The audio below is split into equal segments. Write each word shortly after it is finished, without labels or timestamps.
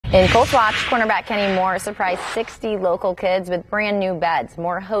In Colts Watch, cornerback Kenny Moore surprised 60 local kids with brand new beds.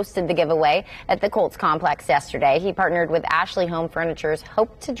 Moore hosted the giveaway at the Colts complex yesterday. He partnered with Ashley Home Furniture's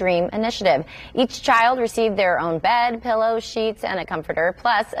Hope to Dream initiative. Each child received their own bed, pillows, sheets, and a comforter,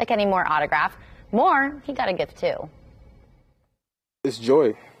 plus a Kenny Moore autograph. Moore, he got a gift too. It's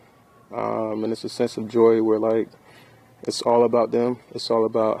joy, and it's a sense of joy where, like, it's all about them. It's all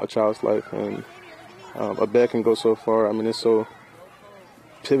about a child's life, and a bed can go so far. I mean, it's so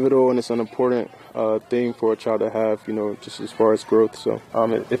pivotal, and it's an important thing for a child to have, you know, just as far as growth. So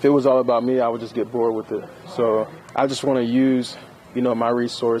if it was all about me, I would just get bored with it. So I just want to use, you know, my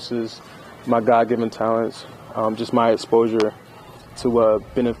resources, my God-given talents, just my exposure to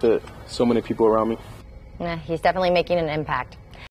benefit so many people around me. Yeah, he's definitely making an impact.